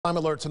Crime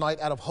alert tonight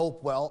out of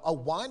Hopewell. A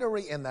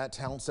winery in that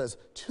town says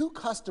two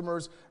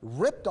customers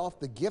ripped off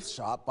the gift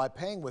shop by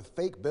paying with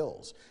fake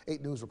bills.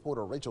 8 News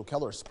reporter Rachel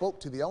Keller spoke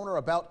to the owner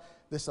about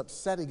this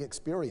upsetting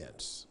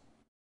experience.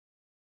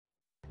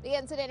 The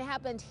incident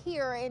happened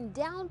here in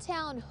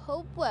downtown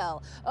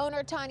Hopewell.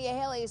 Owner Tanya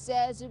Haley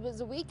says it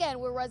was a weekend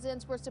where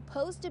residents were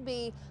supposed to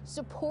be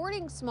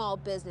supporting small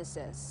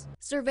businesses.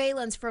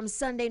 Surveillance from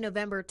Sunday,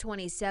 November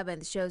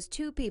 27th shows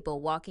two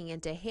people walking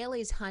into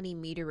Haley's Honey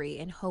Meadery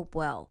in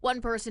Hopewell. One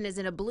person is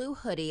in a blue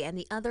hoodie and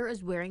the other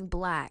is wearing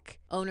black.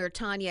 Owner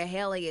Tanya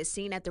Haley is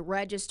seen at the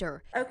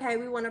register. Okay,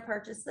 we want to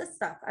purchase this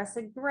stuff. I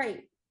said,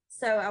 great.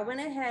 So I went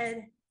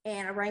ahead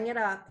and I rang it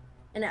up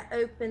and I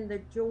opened the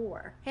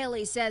drawer.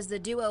 Haley says the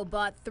duo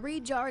bought 3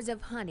 jars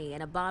of honey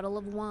and a bottle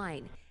of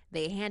wine.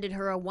 They handed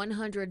her a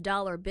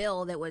 $100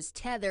 bill that was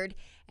tethered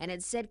and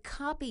it said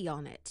copy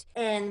on it.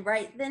 And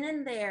right then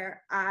and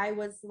there, I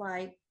was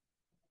like,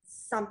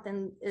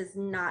 something is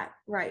not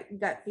right,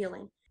 gut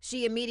feeling.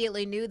 She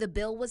immediately knew the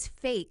bill was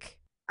fake.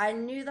 I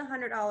knew the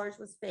 $100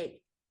 was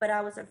fake, but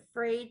I was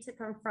afraid to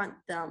confront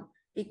them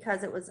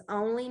because it was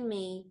only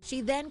me.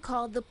 She then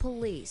called the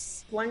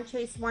police. One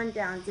chased one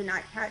down, did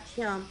not catch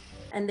him,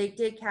 and they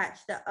did catch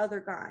the other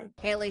guy.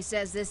 Haley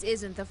says this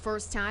isn't the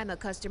first time a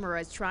customer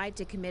has tried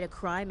to commit a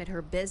crime at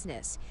her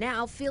business,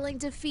 now feeling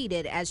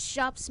defeated as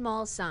Shop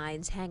Small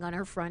signs hang on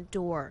her front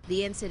door.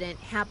 The incident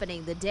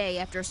happening the day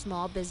after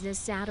Small Business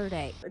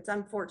Saturday. It's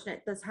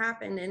unfortunate this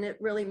happened, and it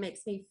really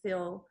makes me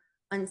feel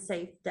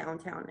unsafe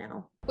downtown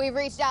now. We've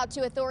reached out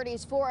to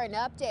authorities for an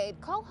update.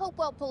 Call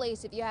Hopewell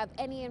Police if you have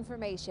any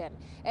information.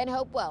 In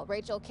Hopewell,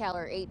 Rachel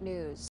Keller, 8 News.